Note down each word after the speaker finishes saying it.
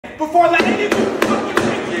before I let any of you fucking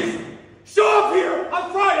bitches show up here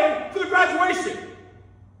on Friday for the graduation.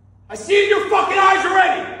 I see it in your fucking eyes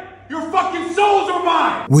already. Your fucking souls are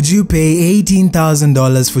mine! Would you pay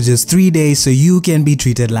 $18,000 for just 3 days so you can be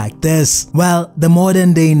treated like this? Well, the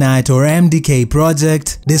Modern Day Night or MDK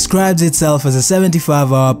project describes itself as a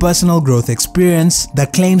 75-hour personal growth experience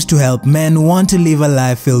that claims to help men want to live a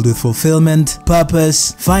life filled with fulfillment,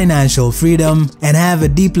 purpose, financial freedom, and have a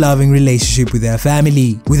deep loving relationship with their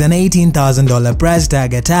family. With an $18,000 price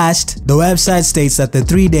tag attached, the website states that the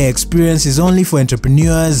 3-day experience is only for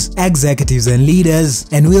entrepreneurs, executives, and leaders,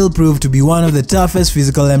 and will prove to be one of the toughest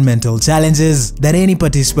physical and mental challenges that any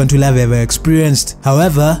participant will have ever experienced.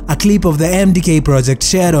 However, a clip of the MDK project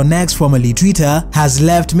shared on X, formerly Twitter, has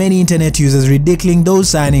left many internet users ridiculing those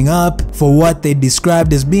signing up for what they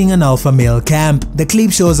described as being an alpha male camp. The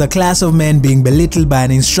clip shows a class of men being belittled by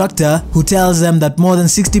an instructor who tells them that more than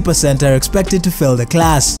 60% are expected to fail the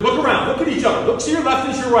class. Look around, look at each other, look to your left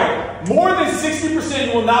and to your right. More than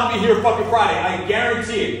 60% will not be here fucking Friday, I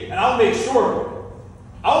guarantee it. And I'll make sure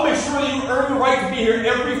that you earn the right to be here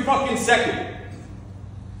every fucking second.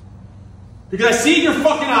 Because I see in your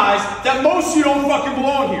fucking eyes that most of you don't fucking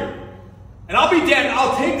belong here. And I'll be damned,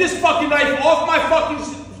 I'll take this fucking knife off my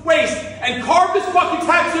fucking waist and carve this fucking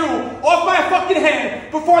tattoo off my fucking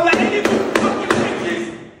hand before I let any of you fucking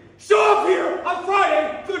bitches show up here on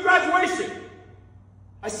Friday for the graduation.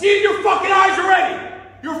 I see it in your fucking eyes already.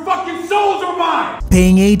 Your fucking souls are mine!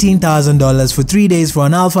 Paying $18,000 for 3 days for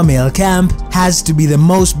an alpha male camp has to be the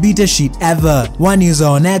most bitter shit ever, one user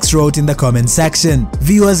on X wrote in the comment section.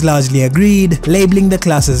 Viewers largely agreed, labeling the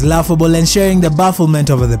class as laughable and sharing the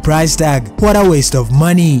bafflement over the price tag. What a waste of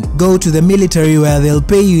money. Go to the military where they'll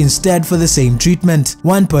pay you instead for the same treatment.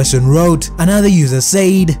 One person wrote. Another user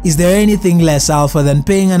said, is there anything less alpha than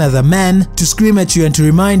paying another man to scream at you and to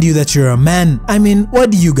remind you that you're a man? I mean,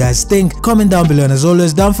 what do you guys think? Comment down below, and as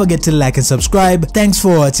always, don't forget to like and subscribe. Thanks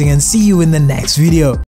for watching and see you in the next video.